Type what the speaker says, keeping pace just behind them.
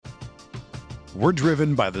We're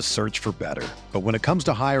driven by the search for better. But when it comes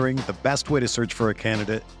to hiring, the best way to search for a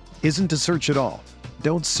candidate isn't to search at all.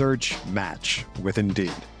 Don't search, match with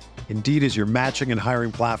Indeed. Indeed is your matching and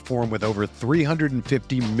hiring platform with over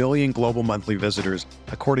 350 million global monthly visitors,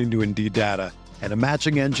 according to Indeed data, and a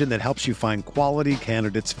matching engine that helps you find quality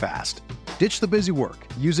candidates fast. Ditch the busy work.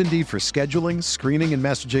 Use Indeed for scheduling, screening, and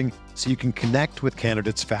messaging so you can connect with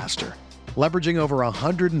candidates faster. Leveraging over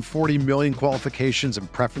 140 million qualifications and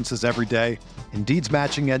preferences every day, Indeed's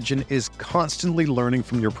matching engine is constantly learning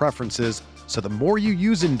from your preferences, so the more you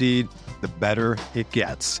use Indeed, the better it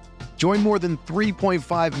gets. Join more than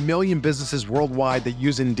 3.5 million businesses worldwide that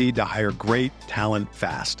use Indeed to hire great talent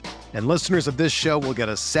fast. And listeners of this show will get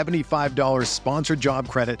a $75 sponsored job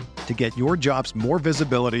credit to get your jobs more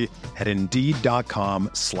visibility at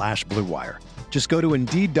Indeed.com/Blue Wire. Just go to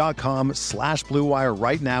Indeed.com/Blue Wire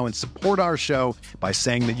right now and support our show by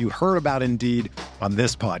saying that you heard about Indeed on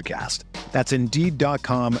this podcast. That's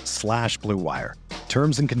Indeed.com/Blue Wire.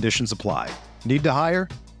 Terms and conditions apply. Need to hire?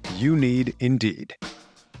 You need Indeed.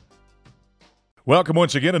 Welcome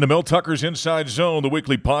once again into Mel Tuckers Inside Zone, the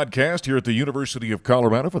weekly podcast here at the University of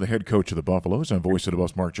Colorado for the head coach of the Buffaloes. I'm voice of the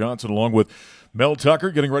Buffs, Mark Johnson, along with Mel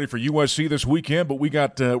Tucker, getting ready for USC this weekend. But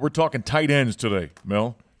we're talking tight ends today,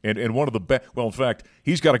 Mel. And one of the best, well, in fact,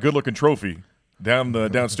 he's got a good-looking trophy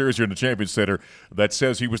downstairs here in the Champions Center that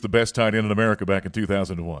says he was the best tight end in America back in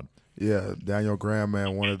 2001. Yeah, Daniel Graham,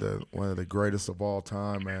 man, one of the greatest of all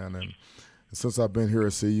time, man. And since I've been here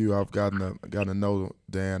at CU, I've gotten to know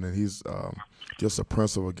Dan, and he's just a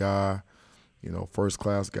principal guy,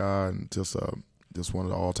 first-class guy, and just one of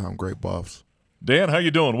the all-time great Buffs. Dan, how you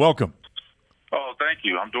doing? Welcome. Oh, thank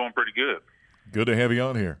you. I'm doing pretty good. Good to have you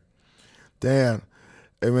on here. Dan,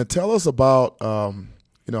 hey man, tell us about how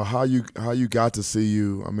you got to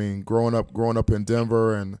CU. I mean, growing up in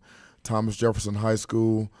Denver and Thomas Jefferson High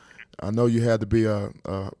School, I know you had to be a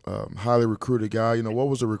highly recruited guy. What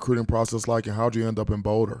was the recruiting process like, and how'd you end up in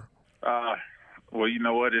Boulder? Well, you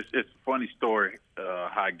know what? It's a funny story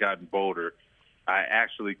how I got in Boulder. I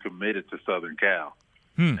actually committed to Southern Cal,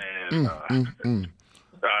 and I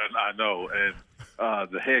know. And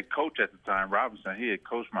the head coach at the time, Robinson, he had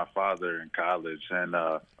coached my father in college, and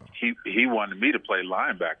he wanted me to play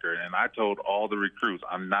linebacker. And I told all the recruits,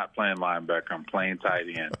 I'm not playing linebacker, I'm playing tight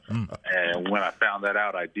end. And when I found that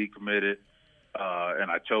out, I decommitted,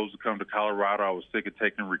 and I chose to come to Colorado. I was sick of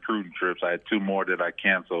taking recruiting trips. I had 2 more that I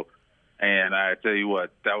canceled. And I tell you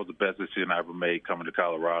what, that was the best decision I ever made coming to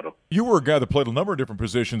Colorado. You were a guy that played a number of different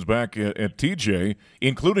positions back at TJ,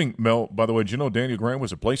 including, Mel, by the way, did you know Daniel Graham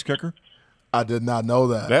was a place kicker? I did not know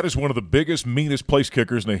that. That is one of the biggest, meanest place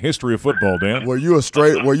kickers in the history of football, Dan. Were you a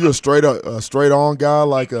straight on guy, were you a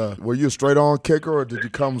straight on kicker, or did you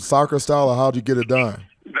come soccer style, or how'd you get it done?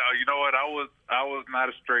 No, you know what, I was not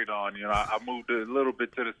a straight on. I moved a little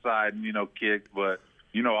bit to the side and kicked, but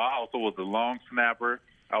I also was a long snapper.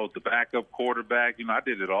 I was the backup quarterback. I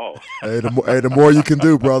did it all. Hey, the more you can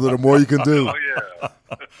do, brother, the more you can do. Oh, yeah.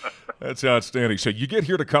 That's outstanding. So you get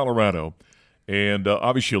here to Colorado, and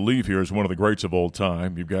obviously you leave here as one of the greats of all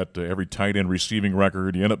time. You've got every tight end receiving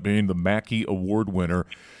record. You end up being the Mackey Award winner.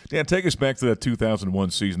 Dan, take us back to that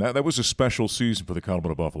 2001 season. That was a special season for the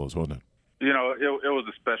Colorado Buffaloes, wasn't it? It was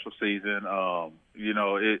a special season.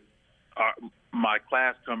 My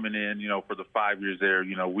class coming in, for the 5 years there,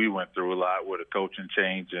 we went through a lot with a coaching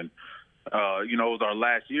change, and it was our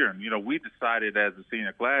last year, and we decided as a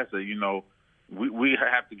senior class that we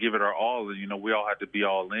have to give it our all, and we all had to be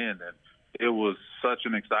all in, and it was such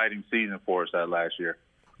an exciting season for us that last year.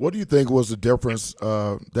 What do you think was the difference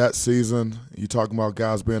that season? You talking about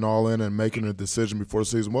guys being all in and making a decision before the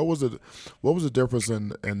season. What was the difference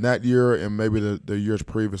in that year and maybe the years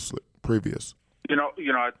previous?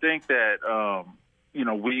 I think that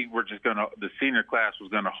we were just the senior class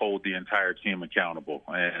was gonna hold the entire team accountable,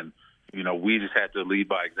 and we just had to lead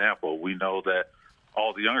by example. We know that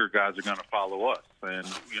all the younger guys are gonna follow us, and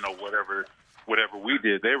whatever we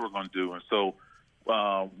did, they were gonna do. And so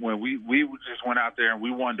when we just went out there and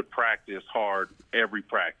we wanted to practice hard every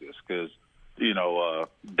practice, because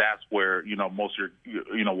that's where most of your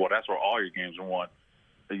that's where all your games are won.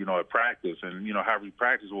 At practice, and however you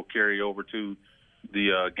practice will carry over to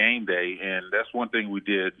the game day, and that's one thing we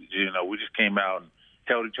did. We just came out and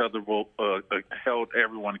held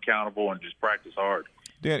everyone accountable and just practiced hard.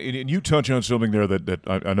 Dan, and you touch on something there that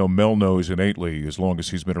I know Mel knows innately as long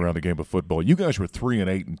as he's been around the game of football. You guys were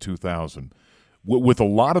 3-8 in 2000 with a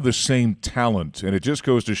lot of the same talent, and it just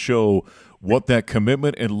goes to show what that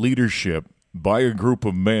commitment and leadership by a group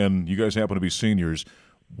of men, you guys happen to be seniors,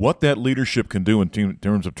 what that leadership can do in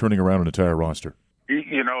terms of turning around an entire roster.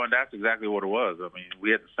 And and that's exactly what it was. I mean,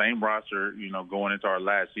 we had the same roster, going into our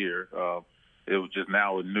last year. It was just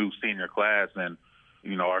now a new senior class, and,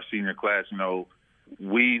 our senior class,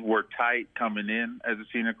 we were tight coming in as a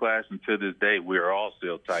senior class, and to this day, we are all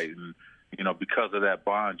still tight. And, because of that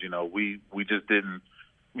bond, we just didn't,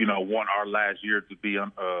 want our last year to be,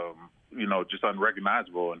 just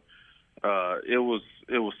unrecognizable. And it was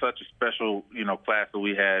such a special, class that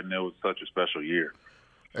we had, and it was such a special year.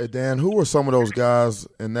 Hey, Dan, who were some of those guys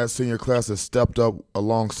in that senior class that stepped up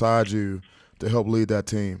alongside you to help lead that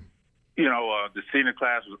team? The senior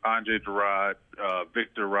class was Andre Gerard,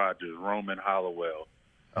 Victor Rogers, Roman Hollowell,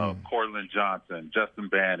 Cortland Johnson, Justin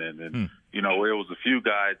Bannon, and it was a few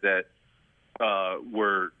guys that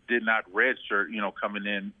did not redshirt, coming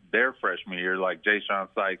in their freshman year, like Jay Sean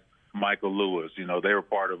Sykes, Michael Lewis. They were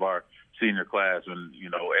part of our senior class, and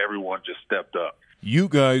everyone just stepped up. You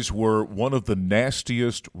guys were one of the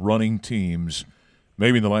nastiest running teams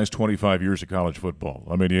maybe in the last 25 years of college football.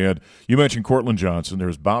 I mean, you mentioned Cortland Johnson.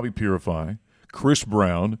 There's Bobby Purify, Chris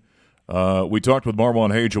Brown. We talked with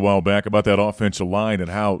Marwan Hage a while back about that offensive line and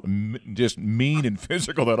how just mean and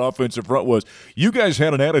physical that offensive front was. You guys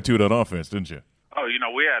had an attitude on offense, didn't you? Oh,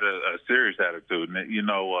 we had a serious attitude. And,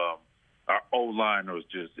 our O-line was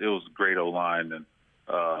it was a great O-line. And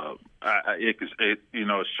it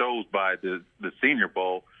shows by the Senior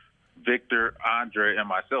Bowl. Victor, Andre, and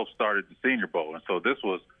myself started the Senior Bowl, and so this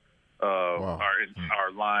was our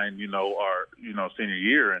line, our senior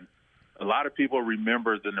year. And a lot of people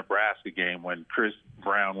remember the Nebraska game when Chris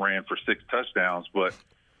Brown ran for 6 touchdowns, but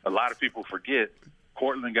a lot of people forget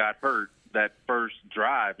Cortland got hurt that first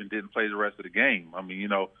drive and didn't play the rest of the game. I mean, you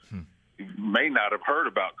may not have heard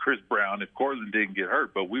about Chris Brown if Cortland didn't get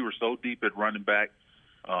hurt, but we were so deep at running back.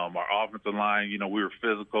 Our offensive line, we were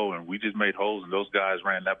physical, and we just made holes, and those guys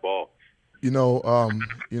ran that ball.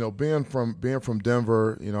 Being from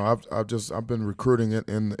Denver, I've been recruiting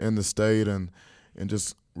in the state and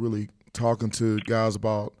just really talking to guys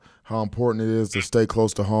about how important it is to stay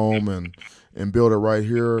close to home and build it right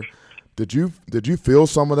here. Did you feel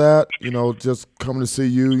some of that? Just coming to see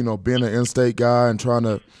you, being an in-state guy and trying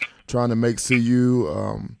to make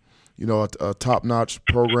CU. A top-notch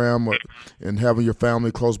program and having your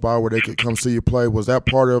family close by where they could come see you play. Was that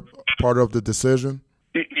part of the decision?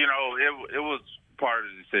 It was part of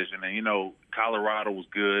the decision. And, Colorado was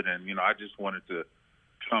good. And, I just wanted to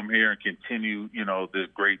come here and continue, this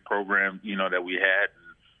great program, that we had.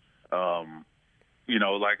 And,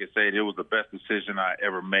 like I said, it was the best decision I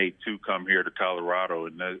ever made to come here to Colorado.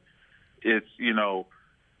 And it's,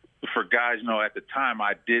 for guys, at the time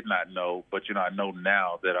I did not know, but, I know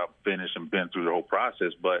now that I've finished and been through the whole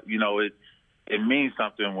process. But, it means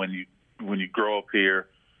something when you grow up here,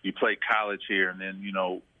 you play college here, and then,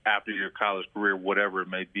 after your college career, whatever it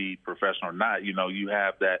may be, professional or not, you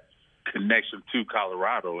have that connection to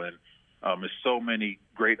Colorado. And there's so many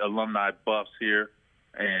great alumni buffs here,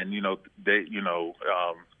 and,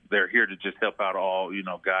 they're here to just help out all,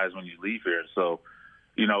 guys when you leave here. So,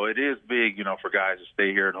 it is big, for guys to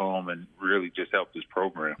stay here at home and really just help this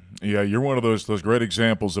program. Yeah, you're one of those great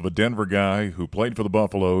examples of a Denver guy who played for the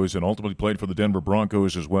Buffaloes and ultimately played for the Denver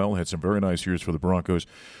Broncos as well. Had some very nice years for the Broncos.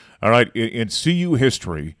 All right, in CU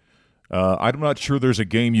history, I'm not sure there's a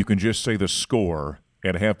game you can just say the score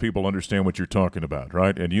and have people understand what you're talking about,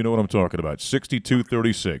 right? And you know what I'm talking about,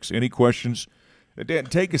 62-36. Any questions? Dan,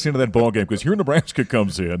 take us into that ball game, because here Nebraska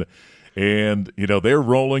comes in, and, they're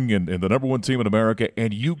rolling and the number one team in America,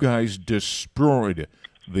 and you guys destroyed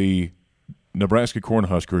the Nebraska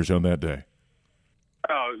Cornhuskers on that day.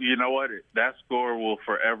 Oh, you know what? That score will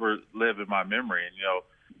forever live in my memory. And,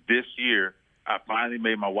 this year I finally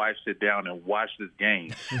made my wife sit down and watch this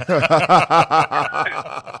game.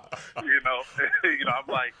 I'm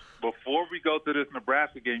like, before we go to this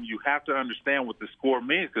Nebraska game, you have to understand what the score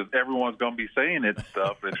means, because everyone's going to be saying it and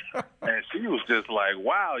stuff. And she was just like,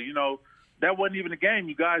 wow, that wasn't even a game.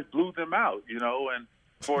 You guys blew them out, And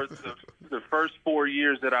for the first 4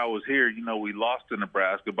 years that I was here, we lost to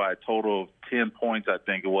Nebraska by a total of 10 points, I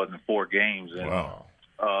think it was, in 4 games. And, wow.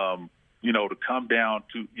 To come down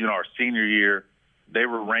to, our senior year, they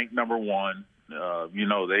were ranked number 1.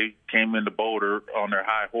 They came into Boulder on their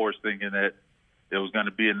high horse thinking that it was going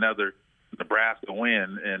to be another Nebraska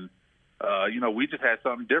win. And, we just had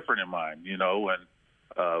something different in mind, and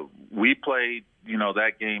we played,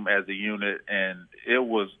 that game as a unit, and it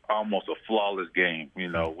was almost a flawless game.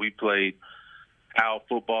 We played how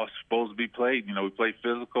football's supposed to be played. We played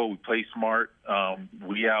physical, we played smart.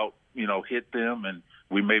 We hit them, and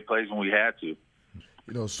we made plays when we had to.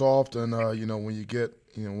 Soft, and when you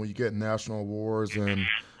get national awards and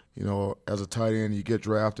as a tight end, you get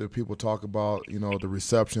drafted. People talk about, the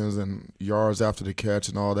receptions and yards after the catch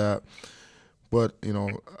and all that. But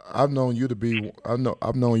I've known you to be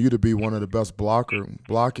one of the best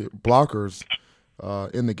blockers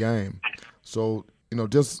in the game. So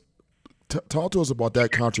just talk to us about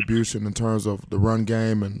that contribution in terms of the run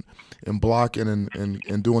game and blocking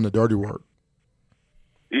and doing the dirty work.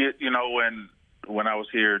 When I was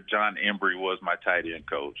here, John Embry was my tight end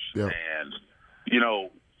coach, and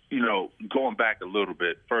going back a little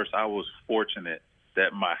bit. First, I was fortunate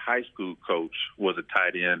that my high school coach was a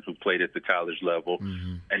tight end who played at the college level.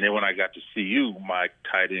 Mm-hmm. And then when I got to CU, my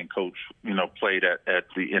tight end coach, played at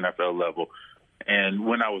the NFL level. And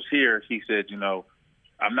when I was here, he said,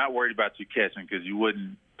 I'm not worried about you catching because you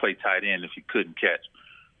wouldn't play tight end if you couldn't catch.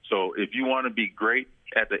 So if you want to be great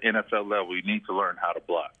at the NFL level, you need to learn how to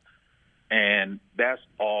block. And that's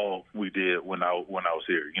all we did when I was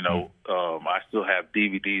here. I still have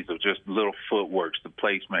DVDs of just little footworks, the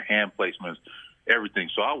placement, hand placements, everything.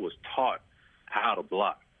 So I was taught how to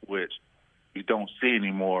block, which you don't see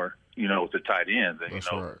anymore, with the tight ends. And,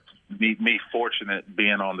 right. me fortunate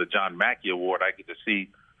being on the John Mackey Award, I get to see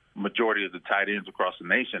majority of the tight ends across the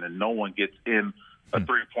nation, and no one gets in a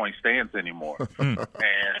 3-point stance anymore. and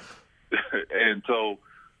so,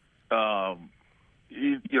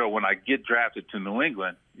 when I get drafted to New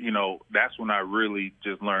England, that's when I really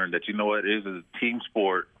just learned that, it is a team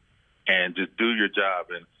sport and just do your job.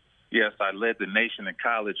 And yes, I led the nation in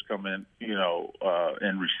college coming,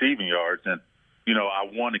 in receiving yards. And, I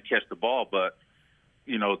want to catch the ball, but,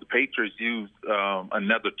 the Patriots used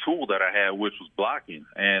another tool that I had, which was blocking.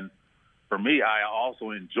 And for me, I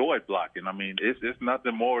also enjoyed blocking. I mean, it's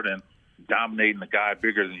nothing more than dominating a guy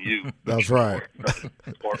bigger than you. That's right.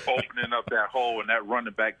 Or opening up that hole and that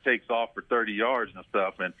running back takes off for 30 yards and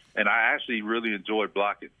stuff. And I actually really enjoyed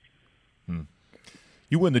blocking.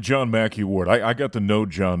 You win the John Mackey Award. I got to know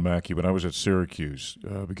John Mackey when I was at Syracuse.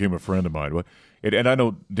 Became a friend of mine. And I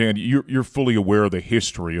know, Dan, you're fully aware of the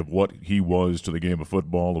history of what he was to the game of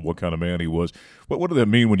football and what kind of man he was. What did that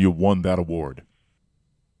mean when you won that award?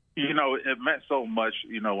 It meant so much,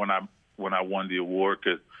 when I won the award,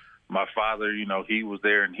 because my father, he was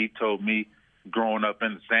there and he told me growing up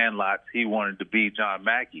in the Sandlots, he wanted to be John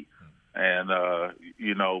Mackey. And, so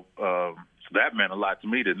that meant a lot to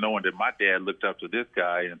me, that knowing that my dad looked up to this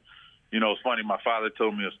guy. And, it's funny, my father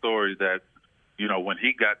told me a story that, when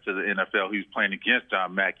he got to the NFL, he was playing against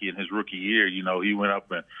John Mackey in his rookie year. He went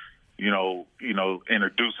up and,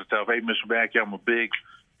 introduced himself. Hey, Mr. Mackey, I'm a big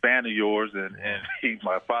fan of yours. And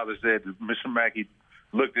my father said that Mr. Mackey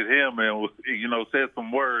looked at him and, said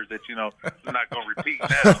some words that, I'm not going to repeat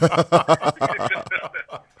now.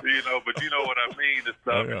 But you know what I mean and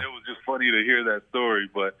stuff. Yeah. And it was just funny to hear that story.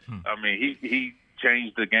 But, I mean, he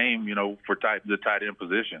changed the game, for the tight end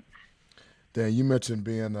position. Dan, you mentioned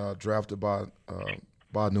being drafted by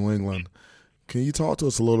New England. Can you talk to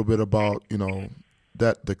us a little bit about,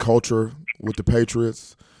 that the culture with the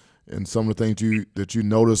Patriots and some of the things that you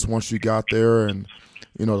noticed once you got there and,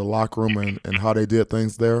 the locker room and how they did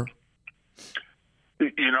things there?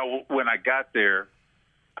 When I got there,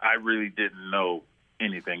 I really didn't know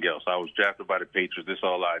anything else. I was drafted by the Patriots. This is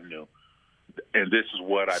all I knew. And this is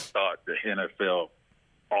what I thought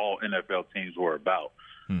all NFL teams were about.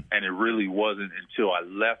 And it really wasn't until I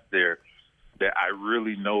left there that I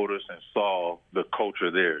really noticed and saw the culture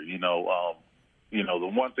there. The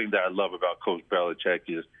one thing that I love about Coach Belichick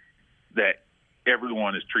is that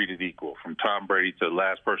everyone is treated equal, from Tom Brady to the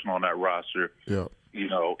last person on that roster. Yeah.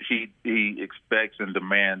 He expects and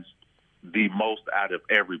demands the most out of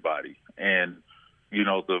everybody. And,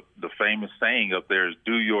 the famous saying up there is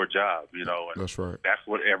do your job, and that's right. That's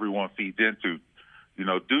what everyone feeds into.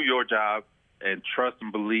 Do your job and trust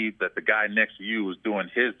and believe that the guy next to you is doing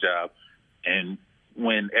his job. And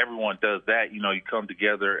when everyone does that, you come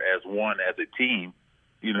together as one, as a team,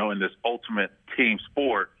 in this ultimate team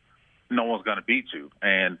sport, no one's going to beat you.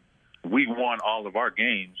 And we won all of our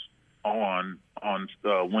games on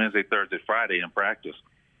Wednesday, Thursday, Friday in practice.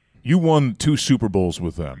 You won 2 Super Bowls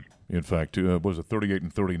with them. In fact, was it 38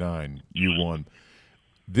 and 39 you won?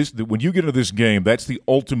 When you get into this game, that's the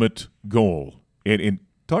ultimate goal. And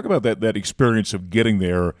talk about that experience of getting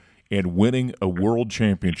there and winning a world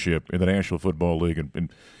championship in the National Football League and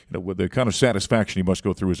with the kind of satisfaction you must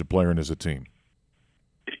go through as a player and as a team.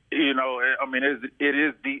 It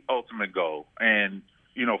is the ultimate goal. And,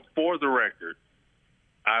 for the record,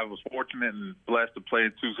 I was fortunate and blessed to play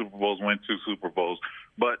in 2 Super Bowls, win 2 Super Bowls.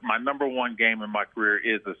 But my number one game in my career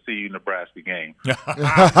is a CU Nebraska game.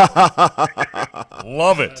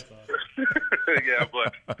 Love it. Yeah,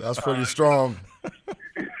 but that's pretty strong.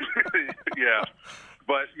 Yeah.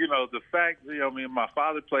 But, the fact, I mean, my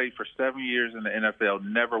father played for 7 years in the NFL,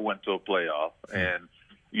 never went to a playoff. And,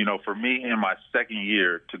 for me in my second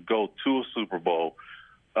year to go to a Super Bowl,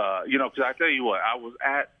 because I tell you what, I was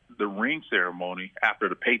at the ring ceremony after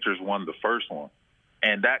the Patriots won the first one.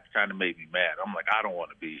 And that kind of made me mad. I'm like, I don't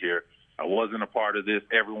want to be here. I wasn't a part of this.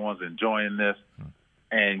 Everyone's enjoying this.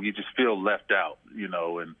 And you just feel left out,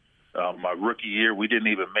 And my rookie year, we didn't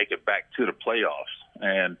even make it back to the playoffs.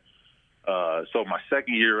 And so my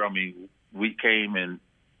second year, I mean, we came and,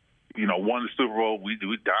 won the Super Bowl. We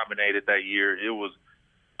dominated that year. It was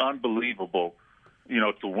unbelievable,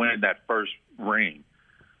 to win that first ring.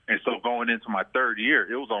 And so going into my third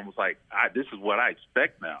year, it was almost like, this is what I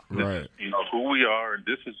expect now. Right. This is, who we are, and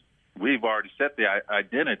we've already set the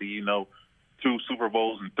identity, 2 Super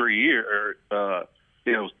Bowls in 3 years,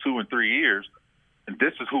 it was 2 in 3 years, and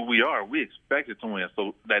this is who we are. We expected to win.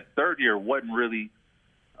 So that third year wasn't really,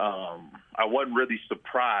 I wasn't really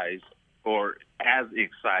surprised or as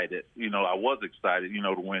excited. I was excited,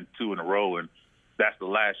 to win 2 in a row, and that's the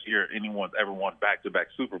last year anyone's ever won back-to-back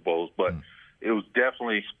Super Bowls. But it was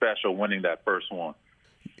definitely special winning that first one.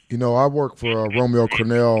 I work for Romeo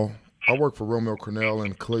Cornell. I worked for Romeo Cornell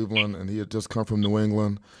in Cleveland, and he had just come from New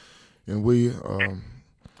England. And we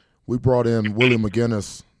brought in Willie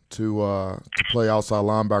McGinnis to play outside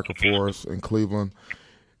linebacker for us in Cleveland,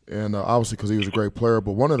 and obviously because he was a great player.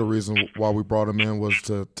 But one of the reasons why we brought him in was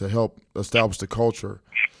to help establish the culture,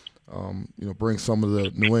 bring some of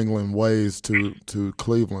the New England ways to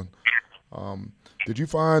Cleveland. Did you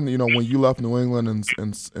find, when you left New England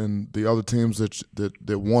and the other teams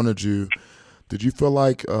that wanted you, did you feel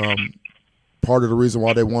like part of the reason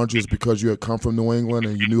why they wanted you is because you had come from New England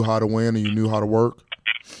and you knew how to win and you knew how to work?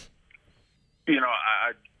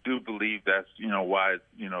 I do believe that's, why,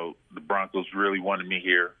 the Broncos really wanted me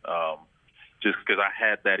here, just because I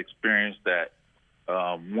had that experience, that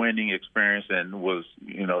winning experience, and was,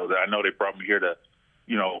 I know they brought me here to,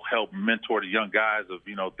 help mentor the young guys of,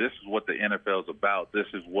 this is what the NFL is about. This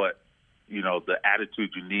is what, the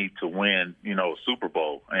attitude you need to win, a Super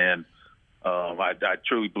Bowl. And I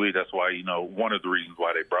truly believe that's why, one of the reasons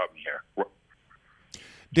why they brought me here.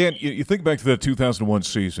 Dan, you think back to that 2001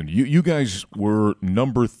 season. You guys were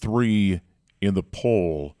number 3 in the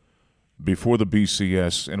poll before the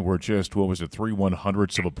BCS and were just,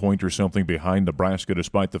 3/100ths of a point or something behind Nebraska,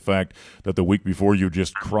 despite the fact that the week before you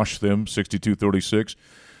just crushed them 62-36.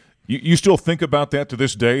 You still think about that to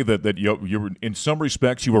this day, that you were, in some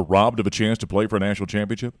respects, you were robbed of a chance to play for a national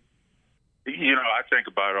championship? I think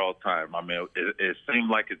about it all the time. I mean, it seems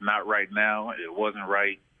like it's not right now. It wasn't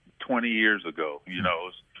right 20 years ago.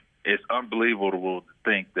 It's unbelievable to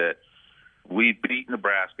think that we beat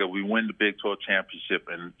Nebraska, we win the Big 12 championship,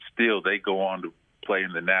 and still they go on to play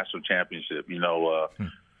in the national championship.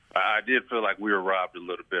 I did feel like we were robbed a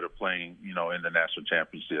little bit of playing, in the national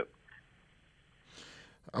championship.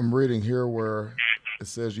 I'm reading here where it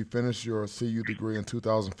says you finished your CU degree in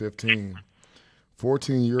 2015.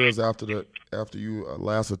 14 years after you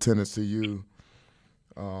last attended CU,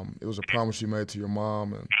 it was a promise you made to your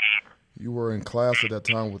mom, and you were in class at that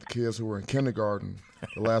time with kids who were in kindergarten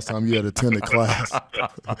the last time you had attended class.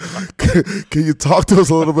 Can you talk to us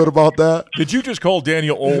a little bit about that? Did you just call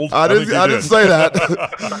Daniel old? I didn't say that.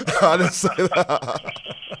 I didn't say that.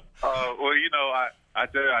 I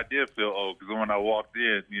tell you, I did feel old because when I walked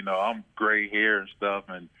in, I'm gray hair and stuff,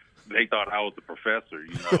 and they thought I was the professor,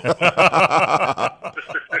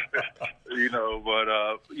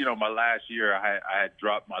 But my last year, I had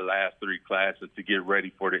dropped my last 3 classes to get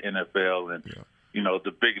ready for the NFL, and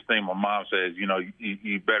the biggest thing my mom says,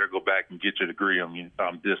 you better go back and get your degree.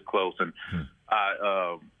 I'm this close, and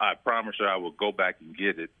I promised her I would go back and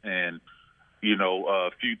get it. And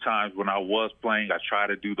a few times when I was playing, I tried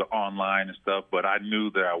to do the online and stuff, but I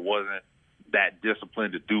knew that I wasn't that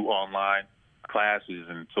disciplined to do online classes.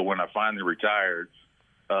 And so when I finally retired,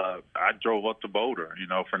 I drove up to Boulder,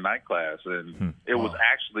 for night class. And it was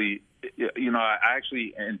actually, I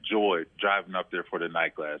actually enjoyed driving up there for the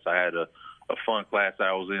night class. I had a fun class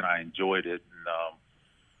I was in. I enjoyed it. And,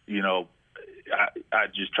 I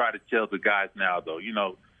just try to tell the guys now, though,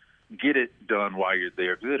 get it done while you're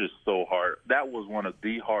there, because it is so hard. That was one of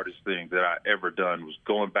the hardest things that I ever done, was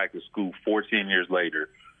going back to school 14 years later.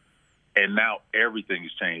 And now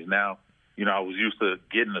everything's changed. Now, I was used to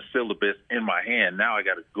getting the syllabus in my hand. Now I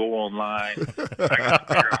got to go online. I got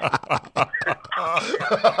to figure out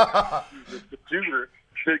the computer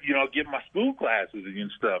to, get my school classes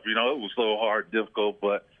and stuff. It was so hard, difficult,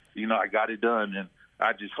 but, I got it done. And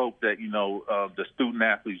I just hope that, the student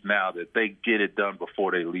athletes now, that they get it done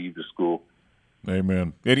before they leave the school.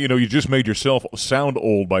 Amen. And, you just made yourself sound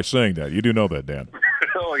old by saying that. You do know that, Dan.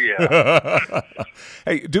 Oh, Oh, yeah.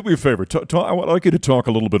 Hey, do me a favor. I would like you to talk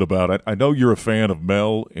a little bit about it. I know you're a fan of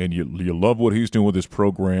Mel, and you love what he's doing with this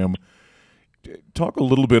program. Talk a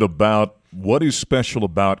little bit about what is special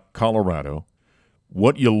about Colorado,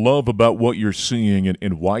 what you love about what you're seeing,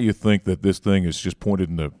 and why you think that this thing is just pointed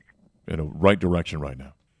in the right direction right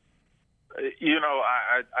now.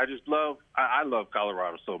 I just love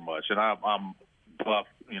Colorado so much, and I'm buff,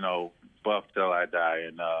 buff till I die,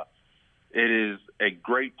 and it is a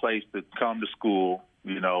great place to come to school,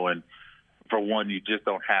 and for one, you just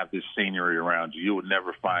don't have this scenery around you. You would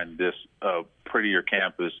never find this prettier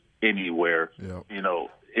campus anywhere,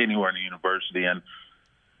 anywhere in the university, and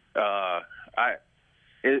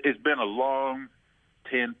it's been a long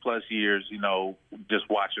 10-plus years, just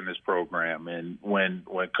watching this program. And when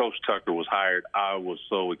Coach Tucker was hired, I was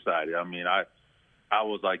so excited. I mean, I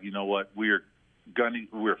was like, you know what, we're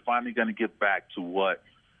finally gonna get back to what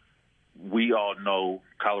we all know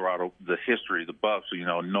Colorado, the history, the Buffs,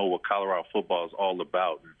 know what Colorado football is all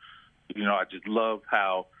about. And, I just love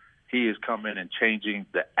how he is coming and changing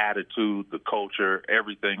the attitude, the culture,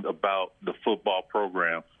 everything about the football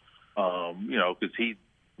program, because he's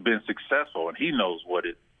been successful and he knows what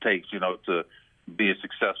it takes, to be a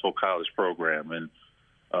successful college program. And,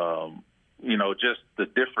 just the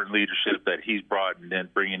different leadership that he's brought and then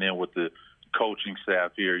bringing in with the coaching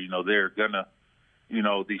staff here, they're going to,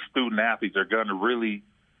 these student athletes are going to really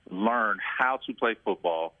learn how to play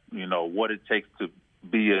football, what it takes to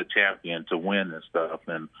be a champion, to win and stuff.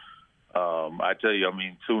 And I tell you, as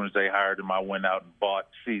soon as they hired him, I went out and bought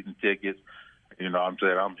season tickets. I'm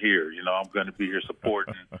saying I'm here. I'm going to be here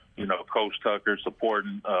supporting, Coach Tucker,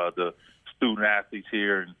 supporting the student athletes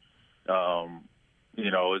here. And,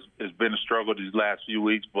 it's been a struggle these last few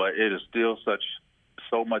weeks, but it is still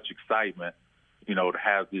so much excitement, to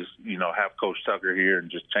have this, have Coach Tucker here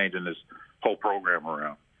and just changing this whole program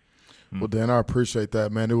around. Well, Dan, I appreciate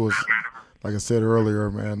that, man. It was, like I said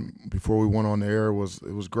earlier, man, before we went on the air, it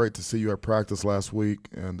was great to see you at practice last week.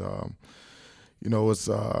 And, it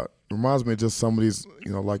reminds me of just some of these,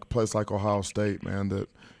 like a place like Ohio State, man, that,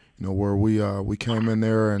 where we came in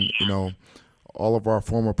there and, all of our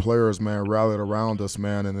former players, man, rallied around us,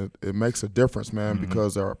 man, and it makes a difference, man,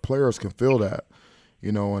 because our players can feel that,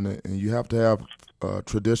 and you have to have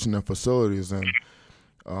tradition and facilities. And,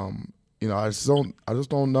 I just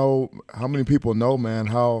don't know how many people know, man,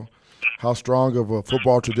 how strong of a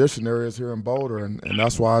football tradition there is here in Boulder. And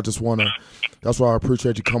that's why I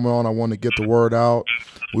appreciate you coming on. I want to get the word out.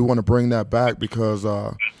 We want to bring that back because,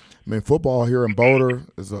 football here in Boulder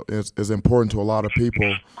is important to a lot of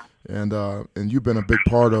people. And you've been a big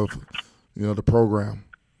part of, the program.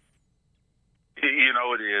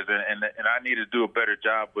 It is. And I need to do a better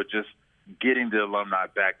job with just getting the alumni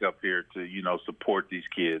back up here to, support these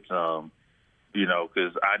kids.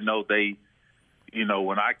 Because I know they,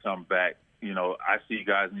 when I come back, I see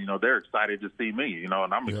guys, they're excited to see me, and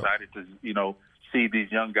I'm excited to, see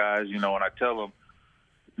these young guys, and I tell them,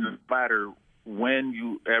 no matter when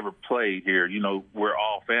you ever played here, we're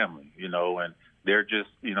all family, and they're just,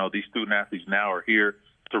 these student athletes now are here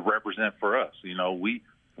to represent for us.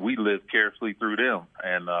 We live carefully through them.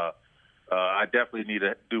 And I definitely need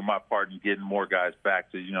to do my part in getting more guys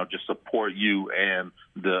back to, just support you and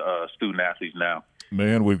the student athletes now.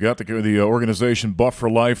 Man, we've got the organization Buff for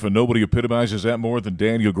Life, and nobody epitomizes that more than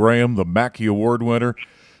Daniel Graham, the Mackey Award winner.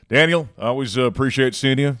 Daniel, I always appreciate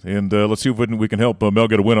seeing you, and let's see if we can help Mel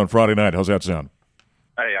get a win on Friday night. How's that sound?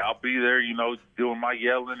 Hey, I'll be there, doing my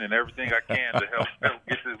yelling and everything I can to help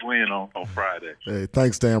get this win on Friday. Hey,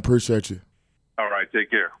 thanks, Dan. Appreciate you. All right, take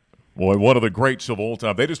care. Boy, one of the greats of all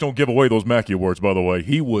time. They just don't give away those Mackey Awards, by the way.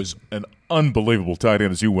 He was an unbelievable tight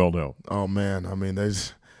end, as you well know. Oh, man.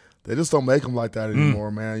 They just don't make him like that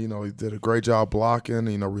anymore, man. He did a great job blocking,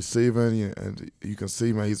 receiving, and you can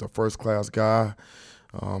see, man, he's a first-class guy.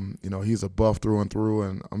 He's a buff through and through,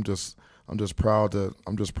 and I'm just proud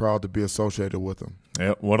to be associated with him.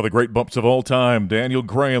 Yeah, one of the great bumps of all time, Daniel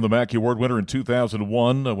Graham, the Mackey Award winner in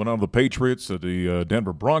 2001, went on to the Patriots, the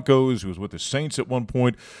Denver Broncos, who was with the Saints at one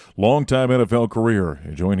point, long-time NFL career,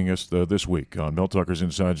 joining us this week on Mel Tucker's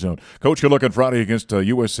Inside Zone. Coach, good luck on Friday against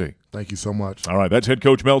USC. Thank you so much. All right, that's head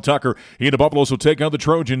coach Mel Tucker. He and the Buffaloes will take on the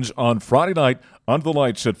Trojans on Friday night under the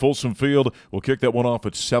lights at Folsom Field. We'll kick that one off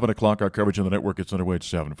at 7 o'clock. Our coverage on the network gets underway at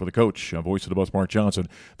 7. For the coach, I'm voice of the bus, Mark Johnson.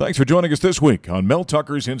 Thanks for joining us this week on Mel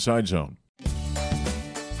Tucker's Inside Zone.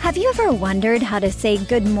 Have you ever wondered how to say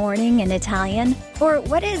good morning in Italian? Or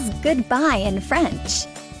what is goodbye in French?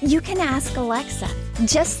 You can ask Alexa.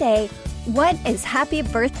 Just say, what is happy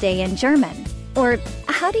birthday in German? Or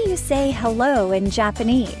how do you say hello in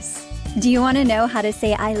Japanese? Do you want to know how to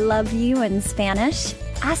say I love you in Spanish?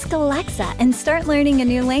 Ask Alexa and start learning a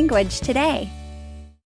new language today.